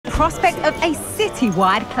prospect of a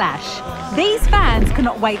city-wide clash. These fans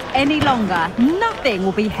cannot wait any longer. Nothing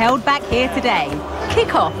will be held back here today.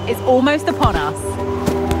 Kick-off is almost upon us.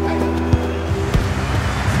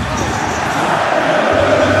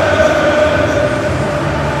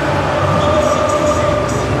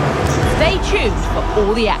 Stay tuned for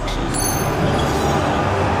all the action.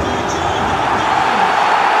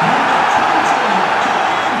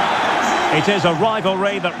 It is a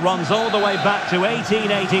rivalry that runs all the way back to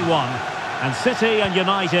 1881. And City and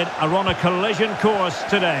United are on a collision course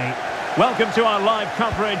today. Welcome to our live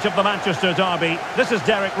coverage of the Manchester derby. This is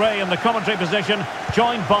Derek Ray in the commentary position,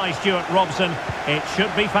 joined by Stuart Robson. It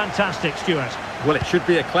should be fantastic, Stuart. Well, it should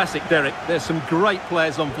be a classic, Derek. There's some great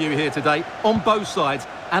players on view here today, on both sides,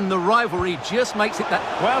 and the rivalry just makes it that...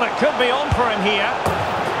 Well, it could be on for him here.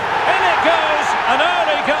 In it goes! An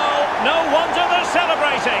early goal! No wonder they're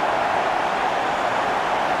celebrating!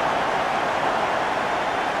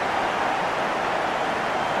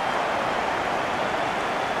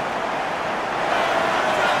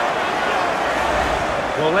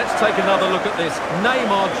 Well, let's take another look at this.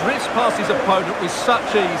 Neymar drifts past his opponent with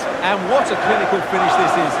such ease, and what a clinical finish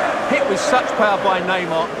this is. Hit with such power by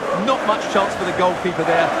Neymar, not much chance for the goalkeeper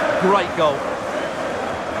there. Great goal.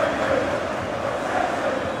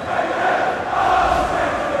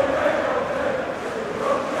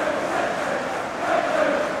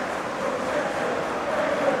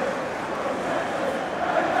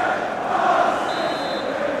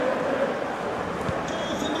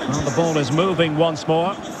 Well, the ball is moving once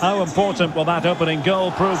more. How important will that opening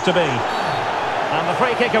goal prove to be? And the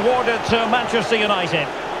free kick awarded to Manchester United.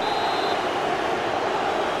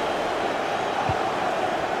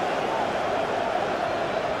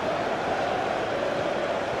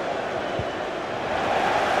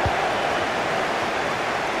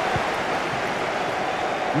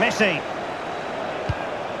 Messi.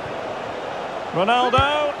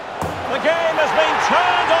 Ronaldo. The game has been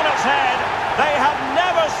turned on its head. They have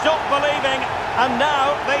never stopped believing, and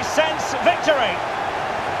now they sense victory.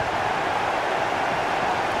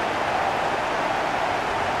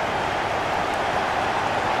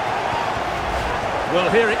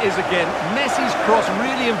 Well, here it is again. Messi's cross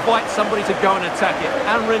really invites somebody to go and attack it,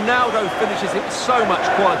 and Ronaldo finishes it with so much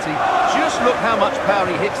quality. Just look how much power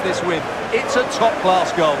he hits this with. It's a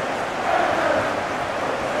top-class goal.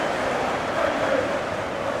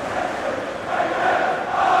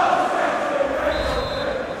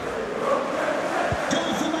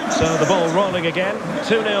 So the ball rolling again,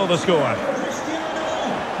 2-0 the score.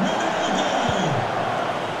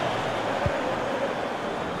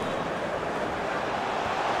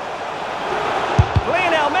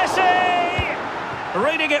 Lionel Messi!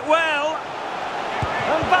 Reading it well.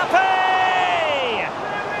 Mbappe!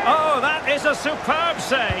 Oh, that is a superb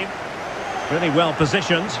save. Really well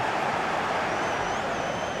positioned.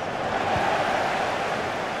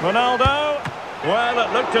 Ronaldo. Well, it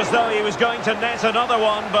looked as though he was going to net another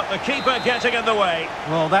one, but the keeper getting in the way.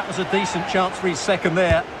 Well, that was a decent chance for his second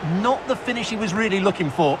there. Not the finish he was really looking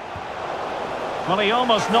for. Well, he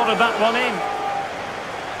almost nodded that one in.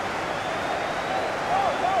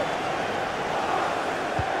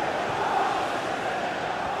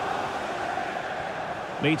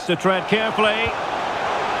 Needs to tread carefully.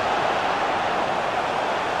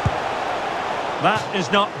 That is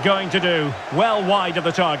not going to do. Well wide of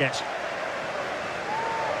the target.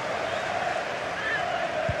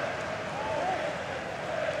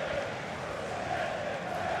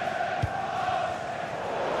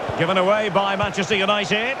 Given away by Manchester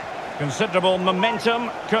United. Considerable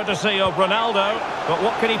momentum, courtesy of Ronaldo. But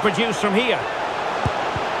what can he produce from here?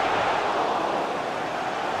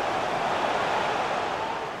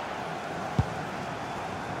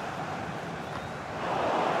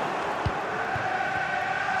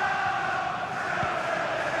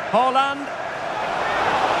 Haaland.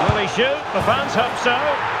 Will he shoot? The fans hope so.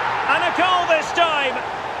 And a goal this time.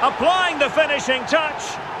 Applying the finishing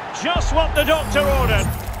touch. Just what the doctor ordered.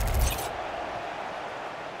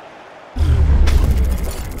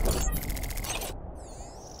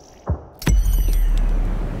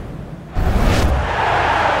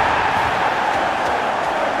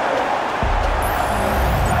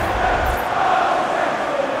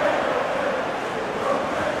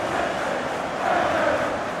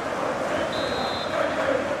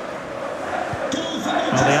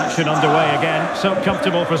 Well, the action underway again. So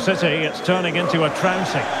comfortable for City, it's turning into a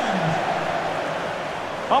trouncing.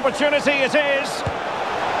 Opportunity it is.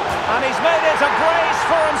 And he's made it a brace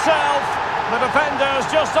for himself. The defender's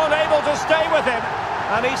just unable to stay with him.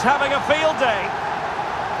 And he's having a field day.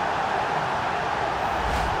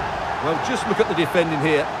 Well, just look at the defending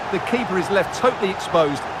here. The keeper is left totally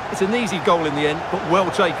exposed. It's an easy goal in the end, but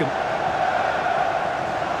well taken.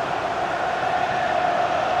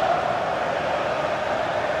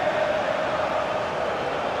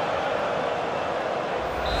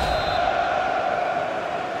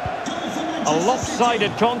 A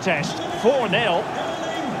lopsided contest, 4-0.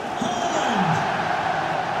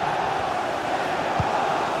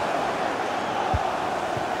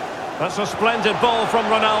 That's a splendid ball from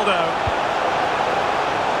Ronaldo.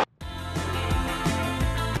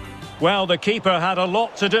 Well, the keeper had a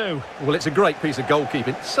lot to do. Well, it's a great piece of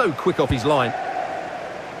goalkeeping. So quick off his line.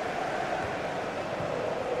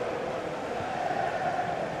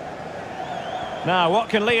 Now, what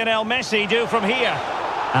can Lionel Messi do from here?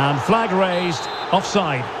 And flag raised,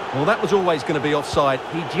 offside. Well, that was always going to be offside.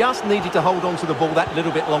 He just needed to hold on to the ball that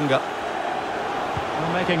little bit longer.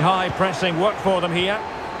 They're making high pressing work for them here.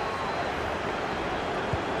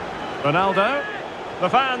 Ronaldo. The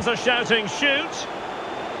fans are shouting, shoot.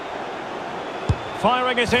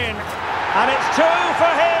 Firing it in. And it's 2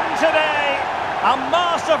 for him today. A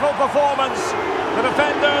masterful performance. The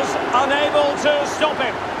defenders unable to stop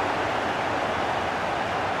him.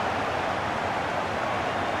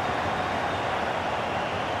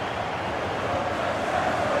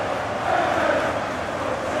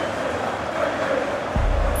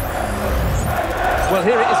 Well,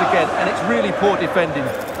 here it is again, and it's really poor defending.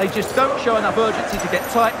 They just don't show enough urgency to get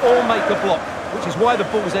tight or make a block, which is why the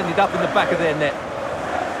ball's ended up in the back of their net.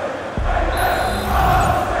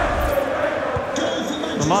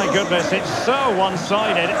 My goodness, it's so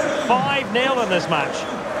one-sided. 5-0 in this match.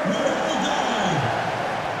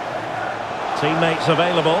 Teammates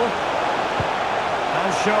available.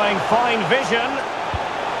 And showing fine vision.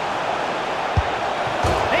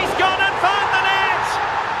 He's gone and found the net!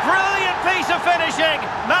 Brilliant piece of finishing!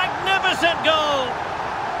 Magnificent goal!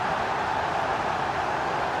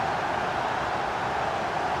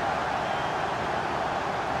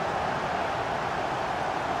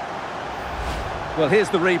 Well, here's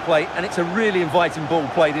the replay, and it's a really inviting ball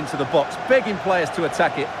played into the box, begging players to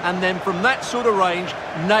attack it. And then from that sort of range,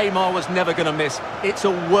 Neymar was never going to miss. It's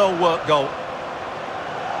a well-worked goal.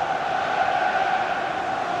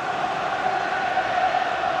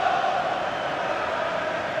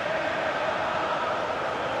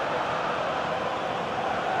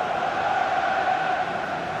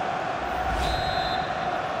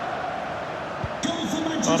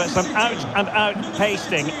 Well, it's an out-and-out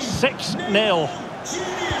pasting. 6-0.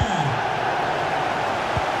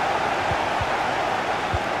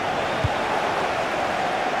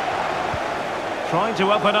 Trying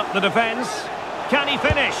to open up the defence. Can he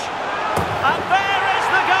finish? And there is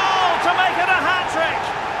the goal to make it a hat-trick.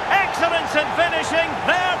 Excellence in finishing,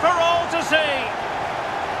 there for all to see.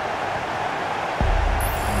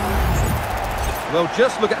 Well,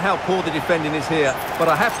 just look at how poor the defending is here. But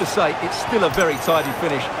I have to say, it's still a very tidy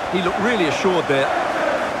finish. He looked really assured there.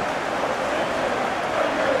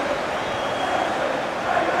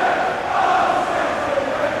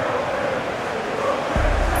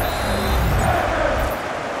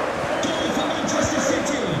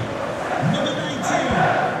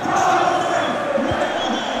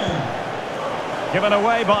 Given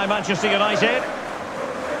away by Manchester United.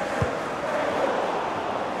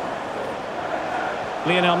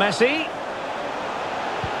 Lionel Messi.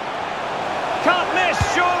 Can't miss,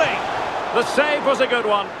 surely. The save was a good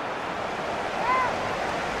one.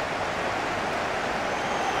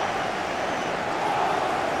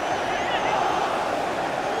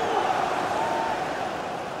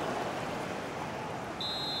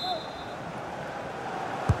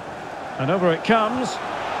 And over it comes.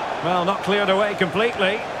 Well, not cleared away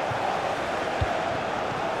completely.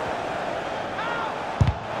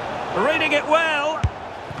 Reading it well.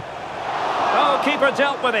 Oh, keeper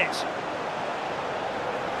dealt with it.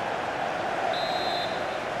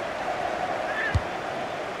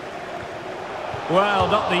 Well,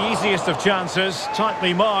 not the easiest of chances.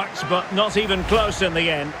 Tightly marked, but not even close in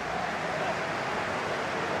the end.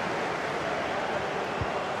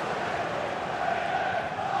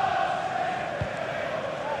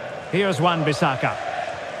 Here's Wan-Bissaka.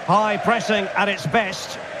 High pressing at its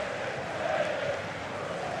best.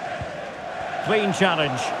 Clean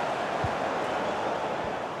challenge.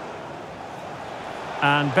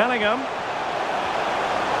 And Bellingham.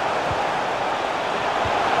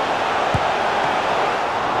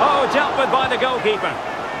 Oh, dealt with by the goalkeeper.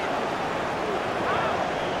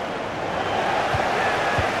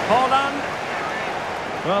 Holland.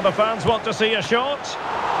 Well, the fans want to see a shot.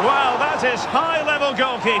 Well, that is high-level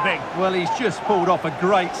goalkeeping. Well, he's just pulled off a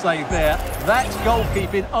great save there. That's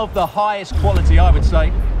goalkeeping of the highest quality, I would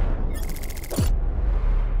say.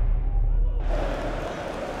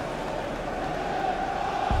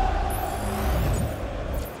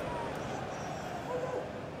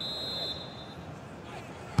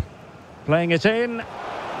 Playing it in.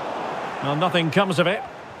 Well, nothing comes of it.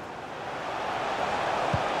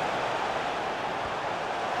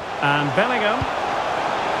 And Bellingham.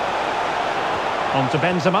 On to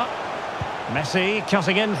Benzema. Messi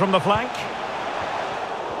cutting in from the flank.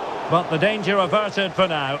 But the danger averted for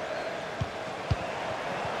now.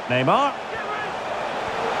 Neymar.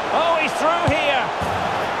 Oh, he's through here.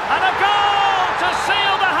 And a goal to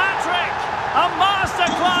seal the hat-trick. A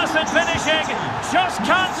masterclass in finishing. Just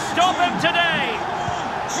can't stop him today.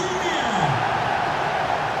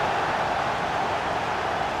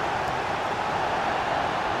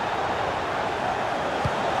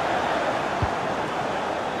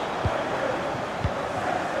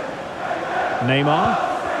 Neymar.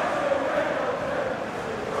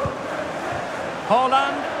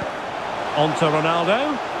 Haaland. On to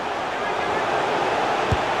Ronaldo.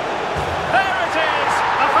 There it is!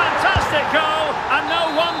 A fantastic goal, and no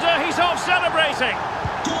wonder he's off celebrating.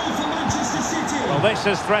 Goal for Manchester City. Well, this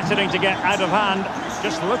is threatening to get out of hand.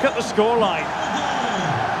 Just look at the scoreline.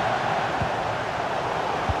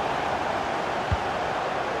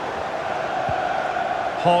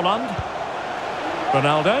 Haaland.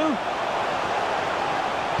 Ronaldo.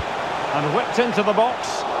 And whipped into the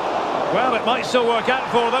box. Well, it might still work out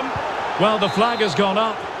for them. Well, the flag has gone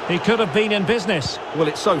up. He could have been in business. Well,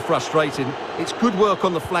 it's so frustrating. It's good work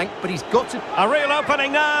on the flank, but he's got to... A real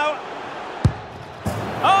opening now.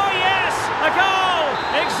 Oh, yes! A goal!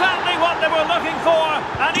 Exactly what they were looking for,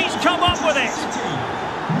 and he's come up with it.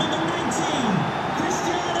 Number 19,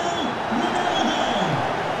 Cristiano Ronaldo.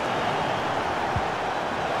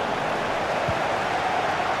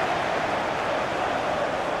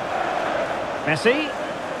 Messi.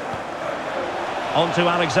 On to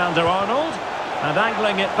Alexander-Arnold. And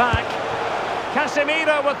angling it back.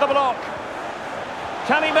 Casemiro with the block.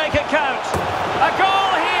 Can he make it count? A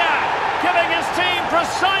goal here! Giving his team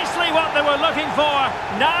precisely what they were looking for.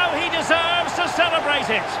 Now he deserves to celebrate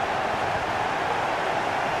it.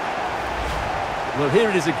 Well, here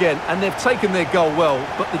it is again, and they've taken their goal well,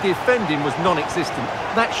 but the defending was non-existent.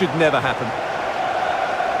 That should never happen.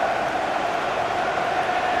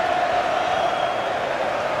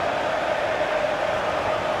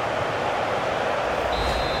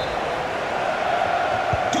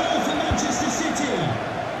 Goal for Manchester City.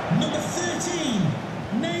 Number 13,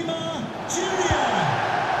 Neymar Jr.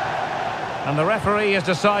 And the referee has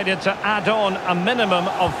decided to add on a minimum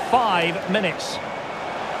of 5 minutes.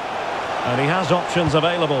 And he has options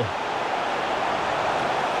available.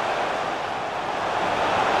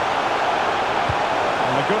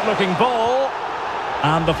 And a good-looking ball.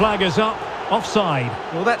 And the flag is up. Offside.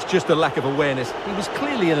 Well, that's just a lack of awareness. He was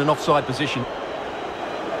clearly in an offside position.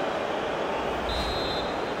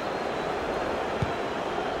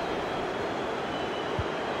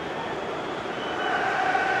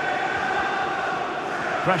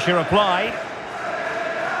 Pressure applied.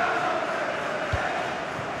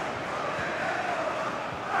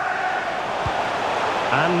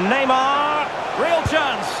 And Neymar, real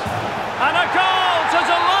chance. And a goal to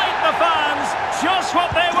delight the fans. Just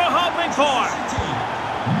what they were hoping for. City.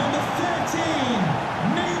 Number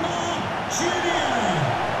 13, Neymar Jr.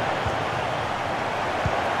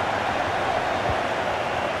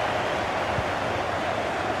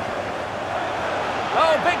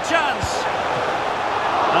 Oh, big chance.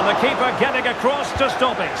 And the keeper getting across to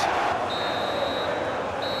stop it.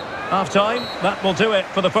 Half-time, that will do it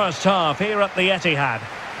for the first half here at the Etihad.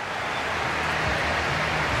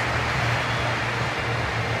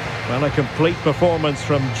 Well, a complete performance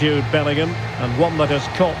from Jude Bellingham, and one that has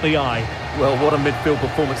caught the eye. Well, what a midfield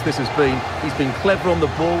performance this has been. He's been clever on the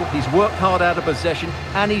ball, he's worked hard out of possession,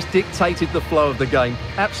 and he's dictated the flow of the game.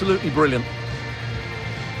 Absolutely brilliant.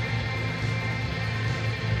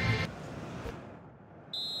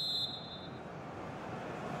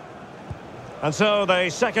 And so the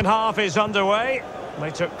second half is underway.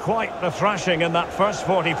 They took quite the thrashing in that first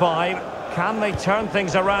 45. Can they turn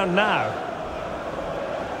things around now?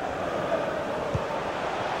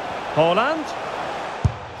 Haaland.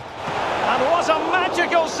 And what a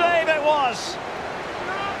magical save it was!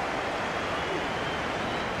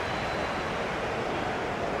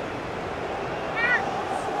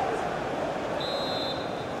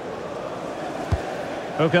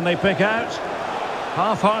 Who can they pick out?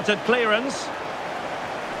 Half-hearted clearance.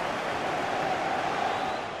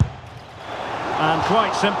 And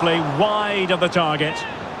quite simply wide of the target.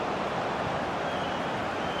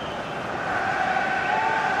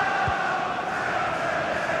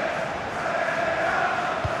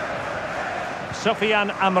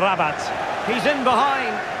 Sofyan Amrabat. He's in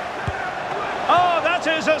behind. Oh, that's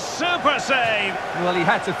That is a super save. Well, he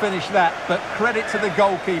had to finish that, but credit to the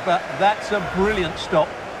goalkeeper. That's a brilliant stop.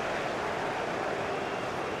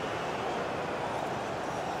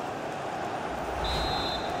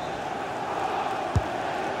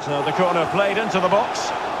 So the corner played into the box.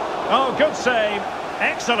 Oh, good save.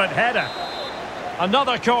 Excellent header.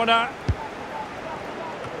 Another corner.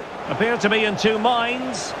 Appear to be in two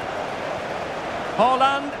minds.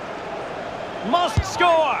 Haaland must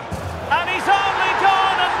score. And he's only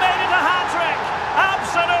gone and made it a hat-trick.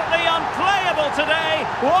 Absolutely unplayable today.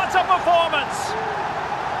 What a performance.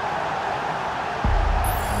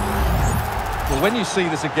 Well, when you see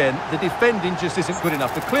this again, the defending just isn't good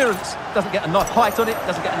enough. The clearance doesn't get enough height on it,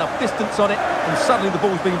 doesn't get enough distance on it, and suddenly the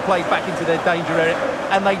ball's being played back into their danger area,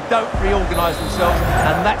 and they don't reorganise themselves,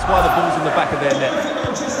 and that's why the ball's in the back of their net.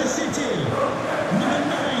 Manchester City, number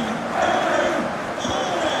 9,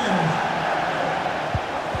 Haaland.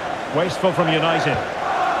 Wasteful from United.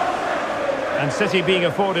 And City being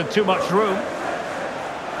afforded too much room.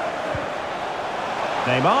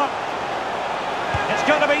 Neymar. It's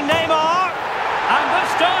going to be Neymar. And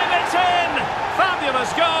this time it's in!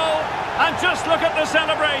 Fabulous goal! And just look at the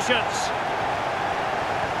celebrations!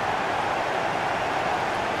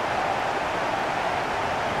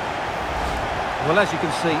 Well, as you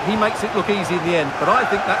can see, he makes it look easy in the end, but I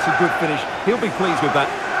think that's a good finish. He'll be pleased with that.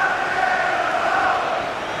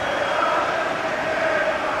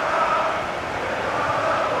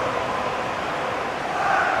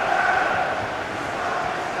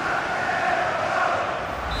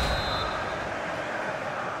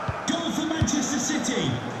 Goal for Manchester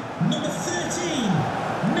City, number 13,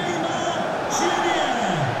 Neymar Jr.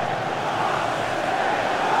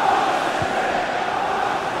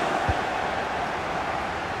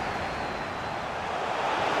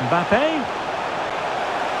 Mbappe.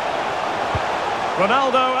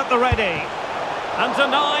 Ronaldo at the ready. And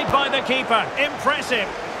denied by the keeper. Impressive.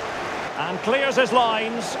 And clears his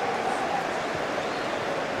lines.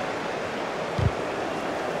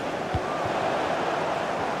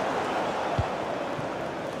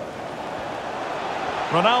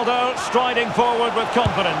 Ronaldo striding forward with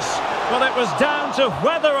confidence. Well, it was down to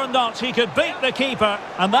whether or not he could beat the keeper,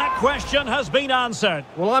 and that question has been answered.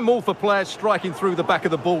 Well, I'm all for players striking through the back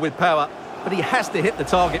of the ball with power, but he has to hit the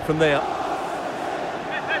target from there.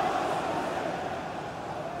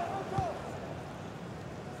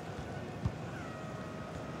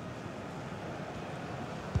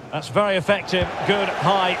 That's very effective, good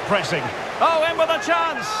high pressing. Oh, in with a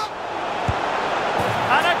chance!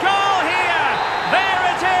 And a goal here! There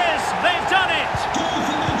it is! They've done it! Goal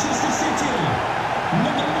for Manchester City,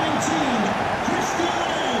 number 19,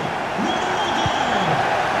 Cristiano Ronaldo.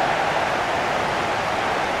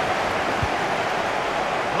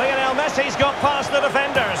 Lionel Messi's got past the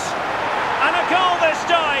defenders. And a goal this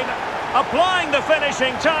time! Applying the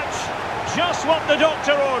finishing touch. Just what the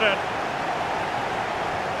doctor ordered.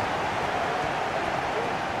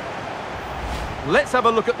 Let's have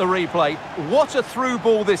a look at the replay. What a through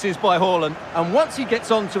ball this is by Haaland. And once he gets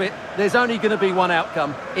onto it, there's only going to be one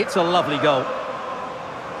outcome. It's a lovely goal.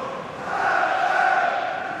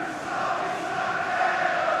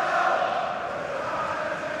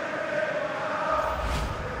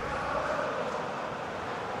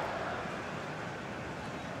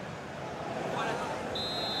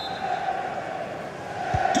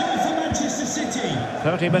 Goal for Manchester City,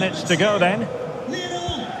 30 minutes to go then.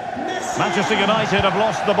 Lionel Messi. Manchester United have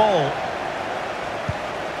lost the ball.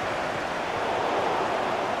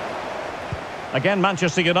 Again,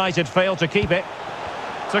 Manchester United failed to keep it.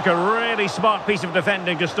 Took a really smart piece of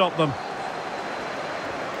defending to stop them.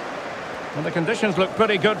 And the conditions look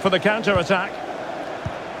pretty good for the counter-attack.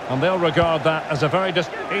 And they'll regard that as a very...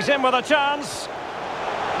 He's in with a chance.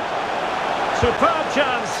 Superb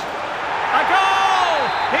chance. A goal!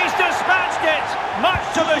 He's dispatched it, much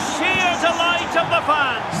to the sheer delight of the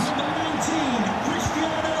fans. Number 19,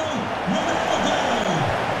 Cristiano Ronaldo.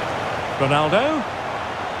 Ronaldo.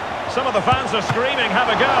 Some of the fans are screaming, have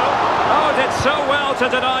a go. Oh, did so well to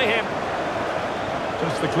deny him.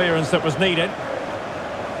 Just the clearance that was needed.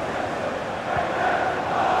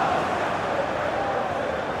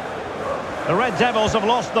 The Red Devils have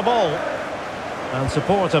lost the ball. And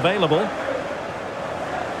support available.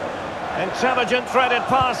 Intelligent threaded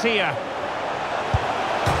pass here.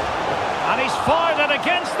 And he's fired it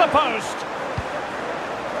against the post.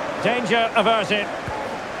 Danger averted.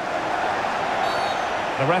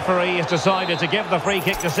 The referee has decided to give the free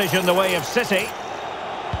kick decision the way of City.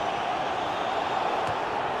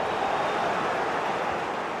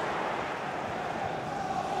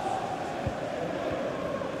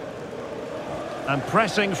 And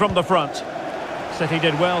pressing from the front. City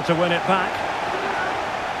did well to win it back.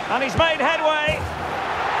 And he's made headway.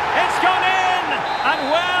 It's gone in!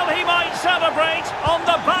 And well, he might celebrate on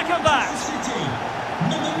the back of that. City,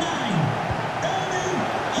 number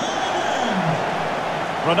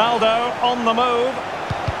 9, Ronaldo on the move.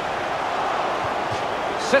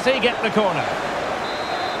 City get the corner.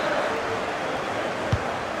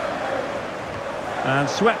 And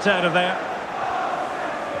swept out of there.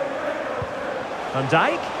 Van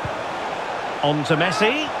Dijk. On to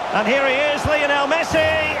Messi. And here he is, Lionel Messi.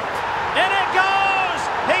 In it goes!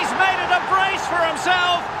 He's made it a brace for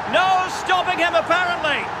himself. No stopping him,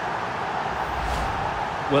 apparently.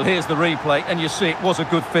 Well, here's the replay, and you see it was a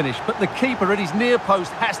good finish. But the keeper at his near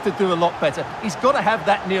post has to do a lot better. He's got to have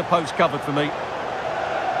that near post covered for me.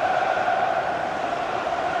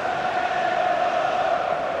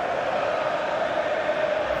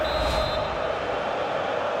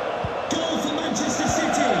 goal for Manchester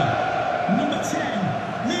City. Number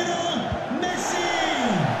 10, Lionel Messi.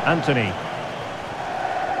 Anthony.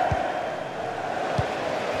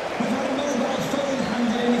 We've had a mobile phone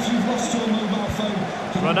handed in. If you've lost your mobile phone,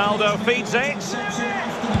 Ronaldo feeds it. reception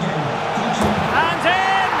after the game. Thank you. And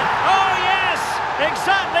in! Oh, yes!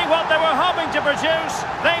 Exactly what they were hoping to produce.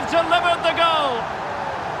 They've delivered the goal.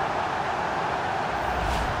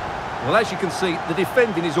 Well, as you can see, the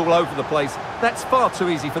defending is all over the place. That's far too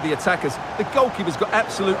easy for the attackers. The goalkeeper's got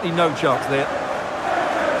absolutely no chance there.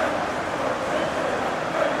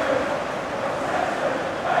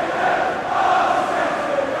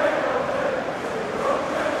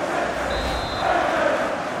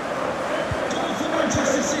 Goal for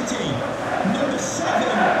Manchester City. Number 7,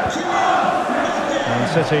 Kylian Mbappe. And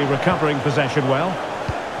City recovering possession well.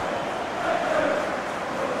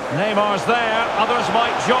 Neymar's there, others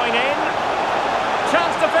might join in.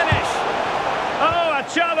 Chance to finish. Oh, a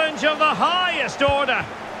challenge of the highest order.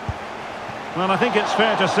 Well, I think it's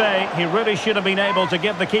fair to say he really should have been able to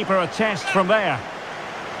give the keeper a test from there.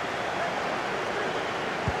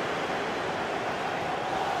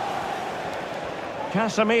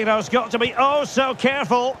 Casemiro's got to be oh so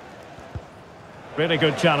careful. Really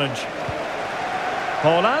good challenge.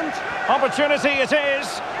 Poland, opportunity it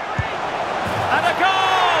is. And a goal!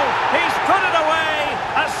 He's put it away!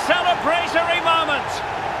 A celebratory moment!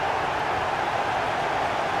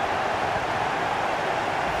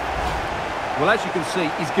 Well, as you can see,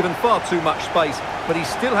 he's given far too much space, but he's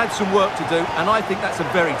still had some work to do, and I think that's a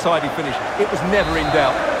very tidy finish. It was never in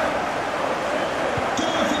doubt.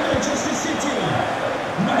 Goal for Manchester City.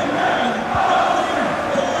 Number 9,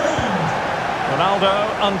 Haaland. Ronaldo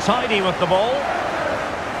untidy with the ball.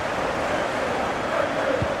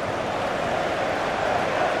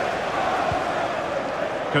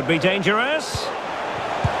 Could be dangerous.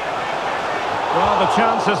 Well, the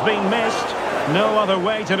chance has been missed. No other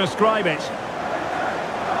way to describe it.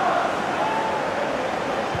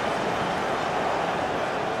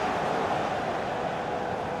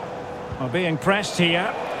 Well, being pressed here.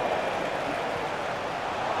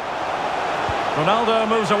 Ronaldo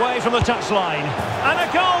moves away from the touchline. And a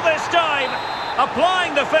goal this time!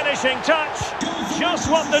 Applying the finishing touch. Just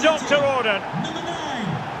what the doctor ordered. Number 9,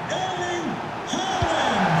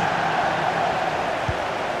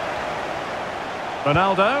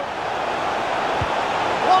 Ronaldo.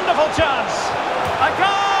 Wonderful chance. A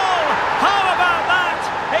goal! How about that?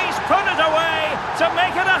 He's put it away to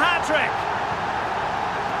make it a hat-trick.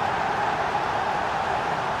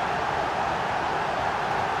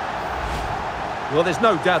 Well, there's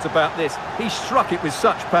no doubt about this. He struck it with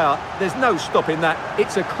such power. There's no stopping that.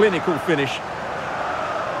 It's a clinical finish.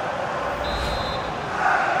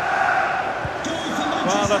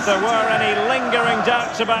 Well, if there were any lingering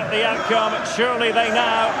doubts about the outcome, surely they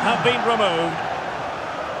now have been removed.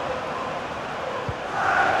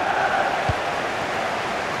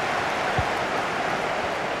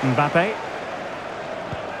 Mbappe.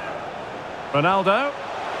 Ronaldo.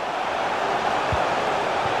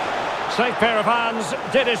 Safe pair of hands,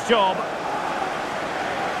 did his job.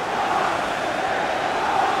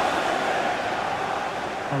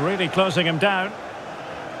 Really closing him down.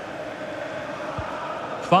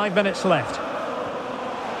 5 minutes left.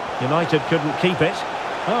 United couldn't keep it.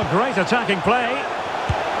 Oh, great attacking play.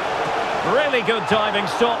 Really good diving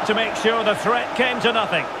stop to make sure the threat came to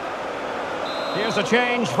nothing. Here's a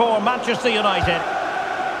change for Manchester United.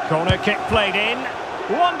 Corner kick played in.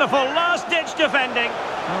 Wonderful last-ditch defending.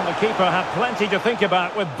 Well, the keeper had plenty to think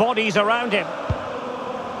about with bodies around him.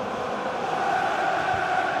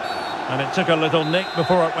 And it took a little nick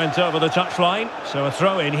before it went over the touchline. So a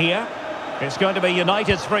throw in here. It's going to be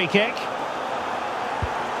United's free kick.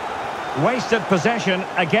 Wasted possession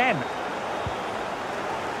again.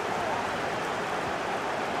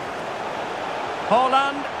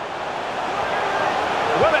 Holland.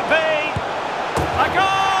 Will it be? A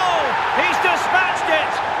goal! He's dispatched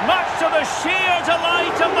it, much to the sheer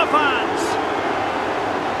delight of the fans.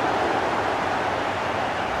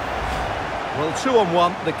 Well,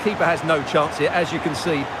 2-on-1, the keeper has no chance here. As you can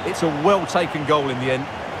see, it's a well-taken goal in the end.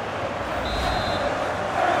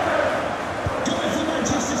 Goal for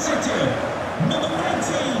Manchester City. Number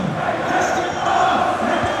 19, Cristiano Ronaldo.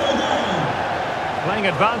 Playing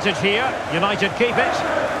advantage here. United keep it.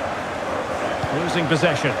 Losing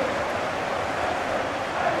possession.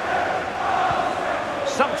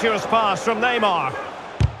 Sumptuous pass from Neymar.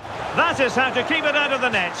 That is how to keep it out of the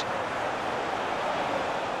net.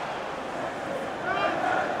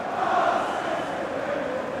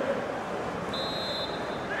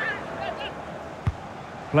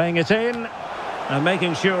 Playing it in and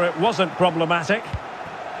making sure it wasn't problematic.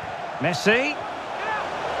 Messi.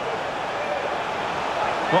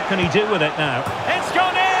 What can he do with it now? It's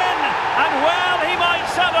gone in! And well, he might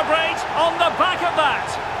celebrate on the back of that.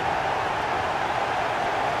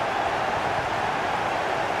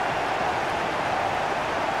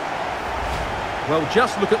 Well,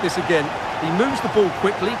 just look at this again. He moves the ball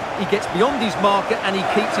quickly, he gets beyond his marker and he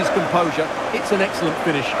keeps his composure. It's an excellent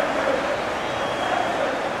finish.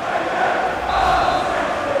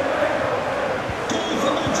 Goal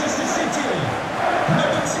for Manchester City.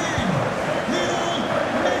 Number 10, Lionel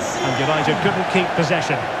Messi. And United couldn't keep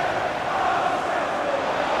possession.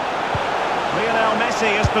 Lionel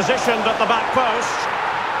Messi is positioned at the back post.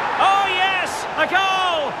 Oh yes, a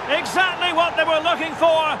goal! Exactly what they were looking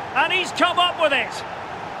for, and he's come up with it.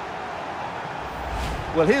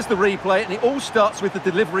 Well, here's the replay, and it all starts with the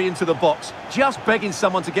delivery into the box. Just begging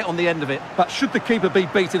someone to get on the end of it. But should the keeper be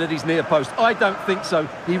beaten at his near post? I don't think so.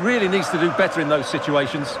 He really needs to do better in those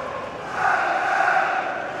situations.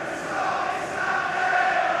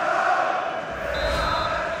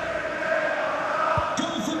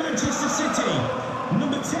 Goal for Manchester City.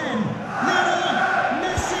 Number 10, Lionel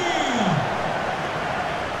Messi.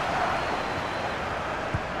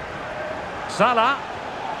 Salah.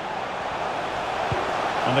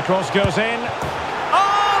 And the cross goes in.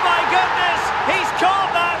 Oh my goodness! He's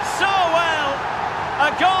caught that so well!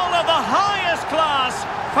 A goal of the highest class.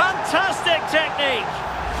 Fantastic technique.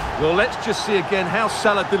 Well, let's just see again how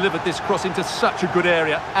Salah delivered this cross into such a good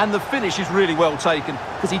area. And the finish is really well taken,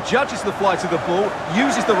 because he judges the flight of the ball,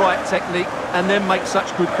 uses the right technique, and then makes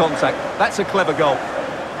such good contact. That's a clever goal.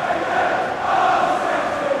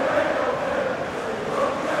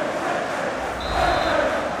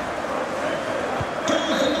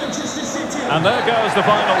 And there goes the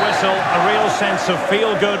final whistle. A real sense of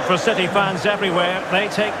feel-good for City fans everywhere. They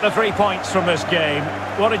take the 3 points from this game.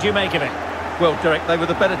 What did you make of it? Well, Derek, they were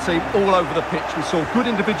the better team all over the pitch. We saw good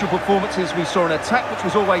individual performances. We saw an attack which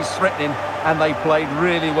was always threatening, and they played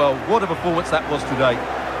really well. What a performance that was today.